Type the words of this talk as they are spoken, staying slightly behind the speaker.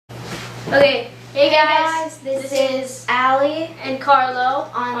Okay, hey guys, this is Allie and Carlo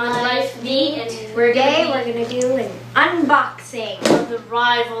on Life V, and today we're gonna do an unboxing of the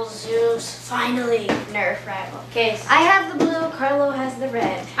Rival Zeus. Finally, Nerf Rival. Okay, I have the blue, Carlo has the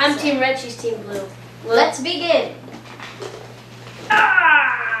red. I'm Team Red, she's Team Blue. Let's begin.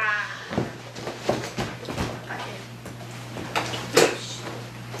 Ah!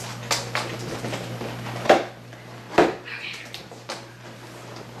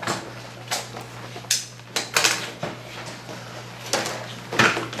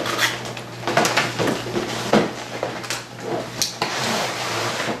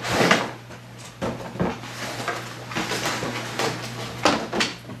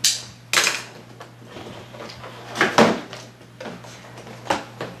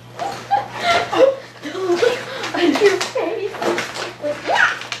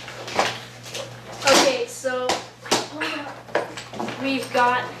 Okay, so we've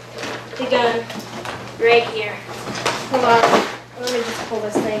got the gun right here. Hold on, let me just pull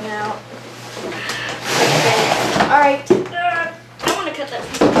this thing out. Alright. I want to cut that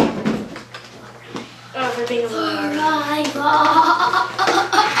piece of paper. Oh, for being a little hard.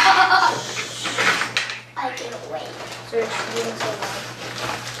 I can't wait. Search, being so loud.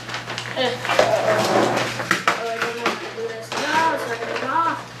 Oh, I don't know how to do this. No, it's not going to come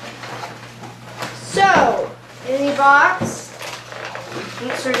off. So, in the box,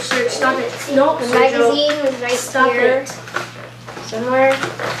 Search, stop it. No, the magazine was right Stop here. it. Somewhere. I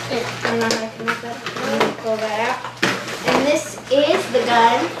don't know how to connect that. I'm going to pull that out. And this is the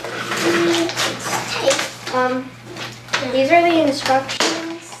gun. These are the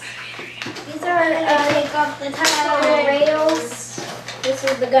instructions. These are take off the tile rails. This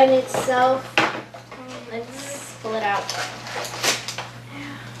is the gun itself. Let's pull it out.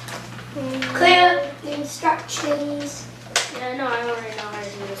 Clear the instructions. Yeah, no, I already know how to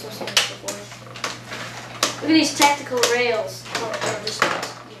do this. I've seen this before. Look at these tactical rails. Oh, this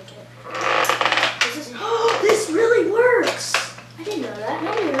this really works! I didn't know that.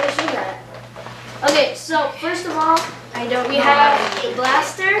 Nobody really showed that. Okay, so first of all, we have the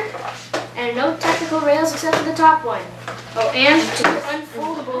blaster and no tactical rails except for the top one. Oh, and two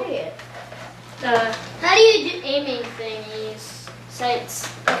unfoldable How do you do? aiming thingies, sights.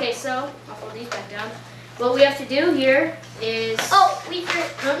 Okay, so I'll fold these back down. What we have to do here is no,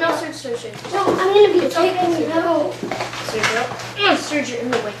 search. No, I'm gonna be taking no. Search it in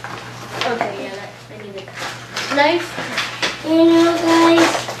the way. Okay, yeah, I need a knife. You know, guys,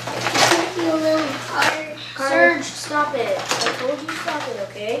 it might be a little hard. Surge, stop it. I told you stop it,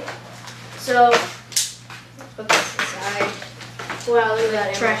 okay? So, put this aside. Wow, look at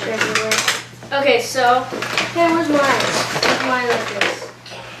that Trash everywhere. Okay, so, hey, where's mine? Where's mine like this?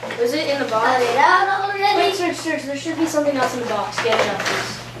 Was it in the box? Cut it out already. Wait, search. There should be something else in the box. Get it out,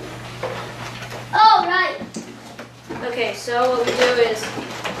 please. Oh, right. Okay, so what we do is,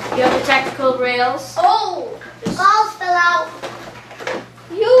 you have the tactical rails. Oh, balls fell out.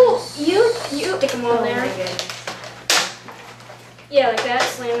 You stick them all there. Yeah, like that.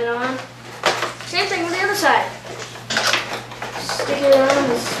 Slam it on. Same thing with the other side. Stick it on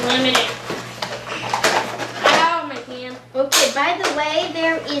and slam it in. Ow, my hand. Okay, by the way,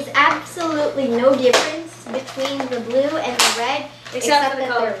 there is absolutely no difference between the blue and the red Except for the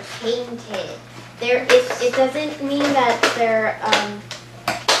that color. they're painted. It doesn't mean that their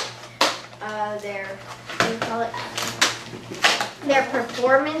what do you call it? Their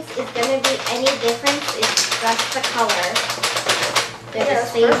performance is going to be any different. It's just the color. They're the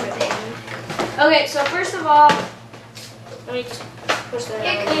that's same perfect. thing. Okay, so first of all, let me just push that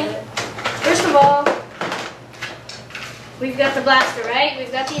out a little bit. First of all, we've got the blaster, right?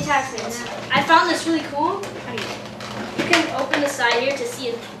 We've got the attachments. I found this really cool. How do you can open the side here to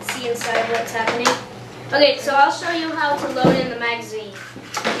see inside what's happening. Okay, so I'll show you how to load in the magazine.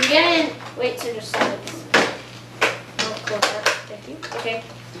 You get in. Wait, so just close up. Thank you. Okay.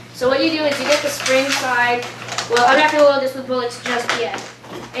 So what you do is you get the spring side. Well, I'm not going to load this with bullets just yet.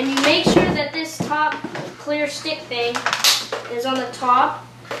 And you make sure that this top clear stick thing is on the top.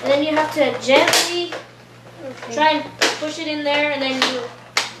 And then you have to gently try and push it in there, and then you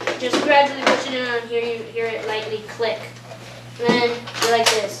just gradually push it in and you hear it lightly click. And then you're like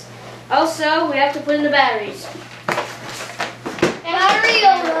this. Also, we have to put in the batteries. Battery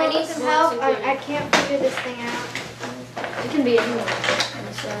I need some help. I can't figure this thing out. It can be anywhere on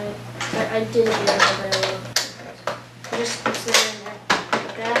the side. I didn't do that, but I will. Just put it in there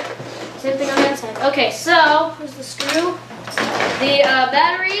like that. Same thing on the outside. Okay, so here's the screw. The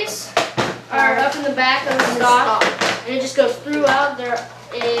batteries are up in the back of the stock, and it just goes throughout. There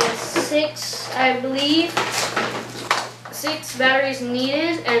is 6, I believe, 6 batteries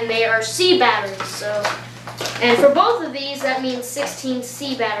needed, and they are C batteries. So, and for both of these, that means 16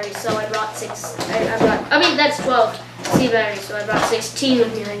 C batteries. So I brought 6. I mean, that's 12 C batteries. So I brought 16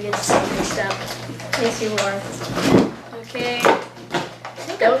 with me. I get the same mixed up. Yes, you are. Okay.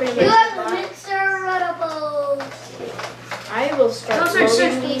 You have a mixer runables. I will start Those are loading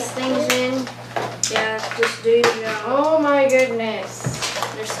certain these things in. Yeah, just do your job. Oh my goodness.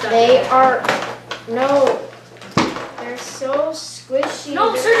 They're stuck. They are, no. They're so squishy.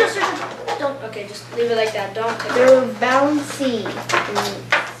 No, Sergio, don't. Okay, just leave it like that. Don't. They're bouncy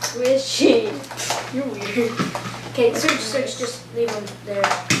and squishy. You're weird. Okay, Serge, just leave them there,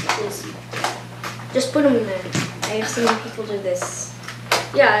 please. Just put them in there. I have seen people do this.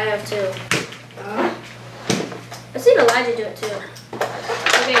 Yeah, I have too. I've seen Elijah do it too.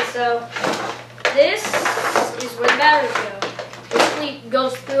 Okay, so this is where the batteries go. Basically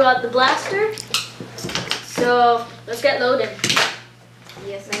goes throughout the blaster. So let's get loaded.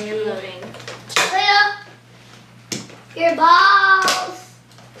 Yes, I am loading. Leah, your balls.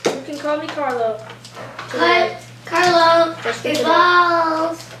 You can call me Carlo. Carlo, Just your today.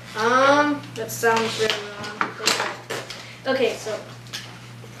 balls. That sounds really wrong. Okay, so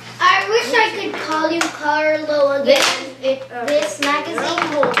I wish I could call you Carlo again. This magazine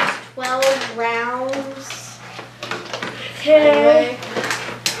holds 12 rounds. okay.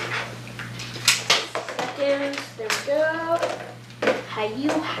 Seconds. There we go.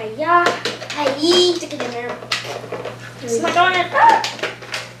 Hiya, hiya. Hi. Stick it in there. Smack on it.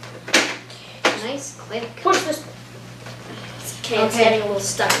 Nice click. Push this. Okay, it's Okay. getting a little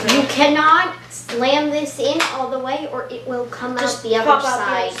stuck now. You cannot slam this in all the way or it will come out Just the other pop out side.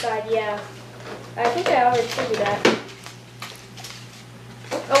 the other side, yeah. I think I already told you that.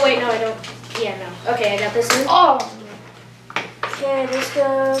 Oh wait, no, I don't. Yeah, no. Okay, I got this in. Oh! Okay, this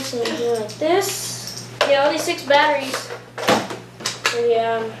goes so we do like this. Yeah, only 6 batteries for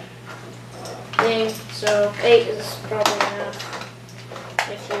the thing. So 8 is probably enough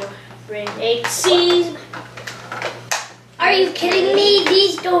if you bring 8 C's. Are you kidding me?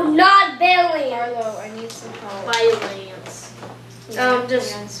 These do not balance. Carlo, I need some help. Violence.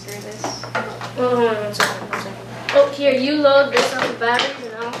 Just unscrew this. hold on 1 second, 1 second. Oh, here, you load this on the batteries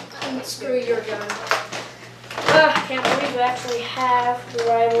and I'll unscrew your gun. I can't believe we actually have the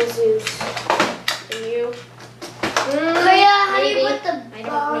Rival Zeus. And you? Leah, how do you maybe. put the I don't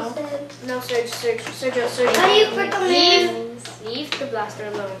balls know. in? No, Sergio. How do you put them in? Leave the blaster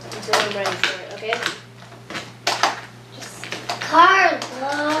alone until I'm ready for it, okay?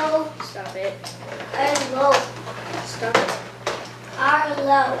 Carlo. Stop it. Carlo. Stop it.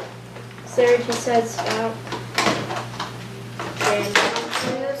 Carlo. Serge, he said stop. And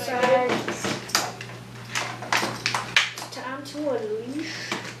to the side. Time to unleash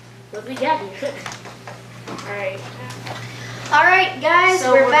what we got here. Alright. Alright, guys,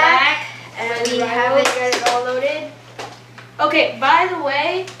 So we're back. And We we have have it it all loaded. Okay, by the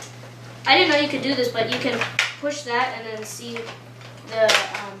way, I didn't know you could do this, but you can push that and then see the,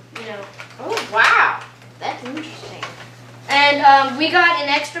 Oh, wow. That's interesting. And we got an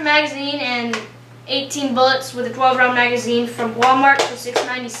extra magazine and 18 bullets with a 12-round magazine from Walmart for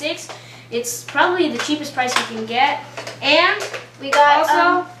 $6.96. It's probably the cheapest price you can get. And We got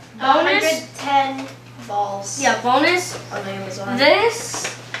also bonus. 110 balls. Yeah, bonus. On Amazon.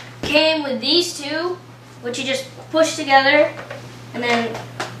 This came with these two, which you just push together and then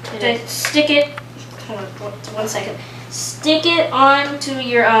to stick it. Hold on, 1 second. Stick it onto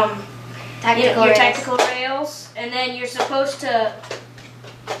your tactical rails, and then you're supposed to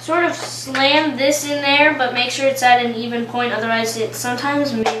sort of slam this in there, but make sure it's at an even point. Otherwise, it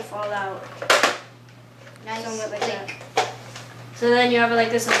sometimes may fall out. Nice Somewhat like click. that. So then you have it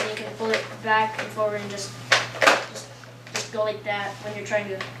like this, and then you can pull it back and forward and just go like that when you're trying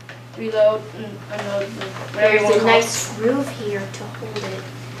to reload and unload, whatever you There's want a to call it. nice groove here to hold it.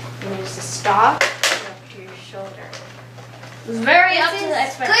 And there's a stock up to your shoulder. It's very This up to is the You're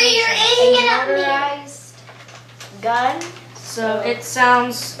expectation. aiming it at me. Motorized gun. So it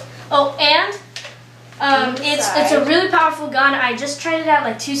sounds. Oh, and it's a Inside. really powerful gun. I just tried it out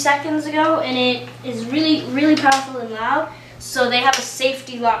like 2 seconds ago, and it is really powerful and loud. So they have a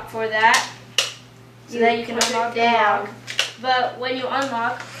safety lock for that, so that you can push it unlock down. down. But when you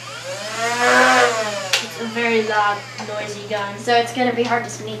unlock, it's a very loud, noisy gun. So it's gonna be hard to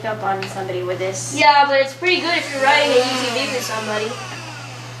sneak up on somebody with this. Yeah, but it's pretty good if you're riding an UTV with somebody.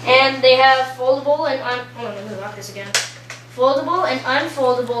 And they have foldable and hold on, let me lock this again. Foldable and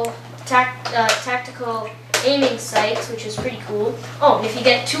unfoldable tactical aiming sights, which is pretty cool. Oh, if you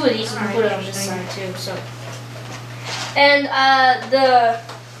get 2 of these, you can put it on this side too. So, and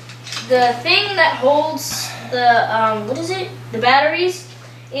the thing that holds the what is it? The batteries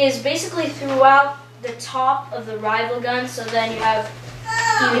is basically throughout the top of the rival gun, so then you have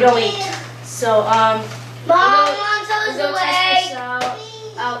even weight. So Mom, we'll those go away. test this out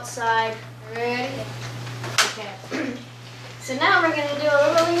outside. Ready? Okay. So now we're gonna do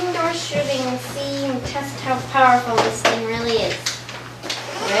a little indoor shooting and see and test how powerful this thing really is.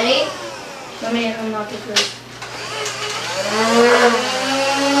 Ready? Let me unlock it first.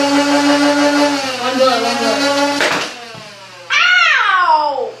 One blow.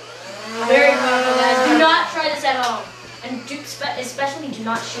 Ow! Very powerful, guys. Do not try this at home. And especially do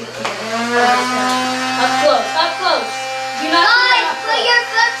not shoot people. Up close. Do not Guys, shoot put your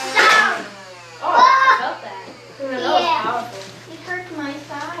foot down. Oh, I felt that. That was Yeah. powerful. It hurt my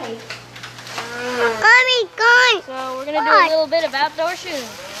thigh. Mommy, gone. So we're going to do a little bit of outdoor shooting.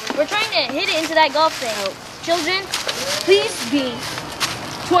 We're trying to hit it into that golf thing. Children, please be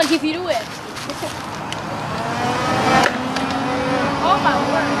 20 feet away. Oh my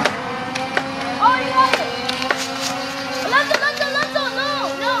word. Oh, you got it. Alonzo,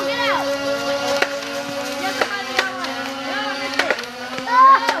 no, get out. You have to find the other one. No, that's it. No.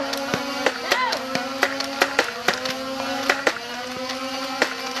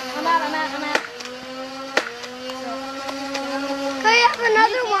 I'm out. I have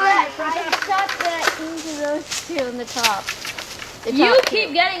another one. I shot that into those two on the top. You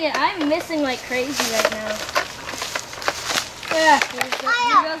keep getting it. I'm missing like crazy right now. Yeah, here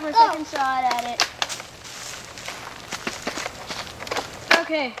goes my second shot at it.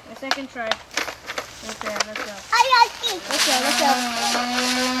 Okay, my second try. Okay, let's go. I got you. Let's go.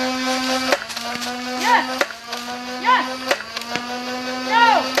 Yes! No!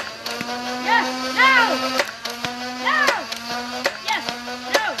 Yes! No! Yes!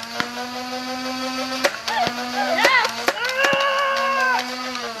 No!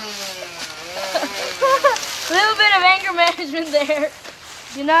 A little bit of anger management there.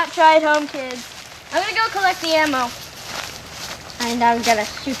 Do not try at home, kids. I'm gonna go collect the ammo. And I'm gonna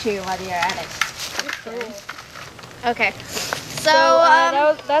shoot you while you're at it. Cool. Okay. So,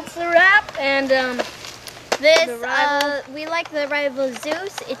 that's the wrap, and this, the Rival. we like the Rival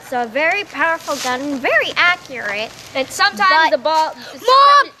Zeus. It's a very powerful gun, very accurate. and sometimes but- the ball.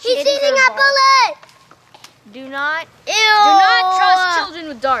 Mom, he's It is eating a a bullet. Do not, Do not trust children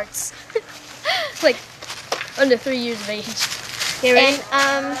with darts. Like under 3 years of age. Okay, ready?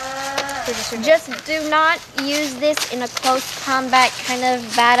 And, just do not use this in a close combat kind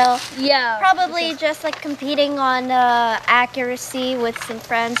of battle. Yeah. Probably just like competing on accuracy with some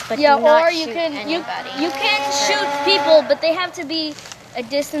friends, but Yeah, do not or shoot you can anybody. you can shoot people, but they have to be a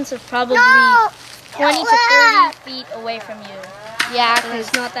distance of probably No. 20 to 30 feet away from you. Yeah, And because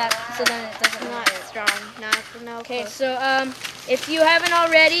it's not that, so then it doesn't not matter. strong. No. Okay, so if you haven't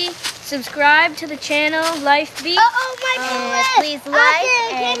already, subscribe to the channel Life Beat. Oh, my bullet. Please like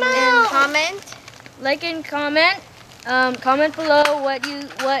Okay, and came out. comment Like and comment. Comment below what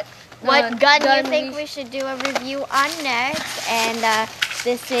what gun you we- think we should do a review on next. And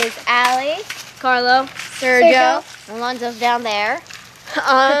this is Allie, Carlo. Sergio, Alonzo's down there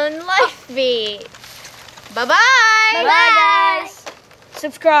on Life Beat. Bye-bye. Bye guys.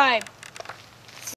 Subscribe.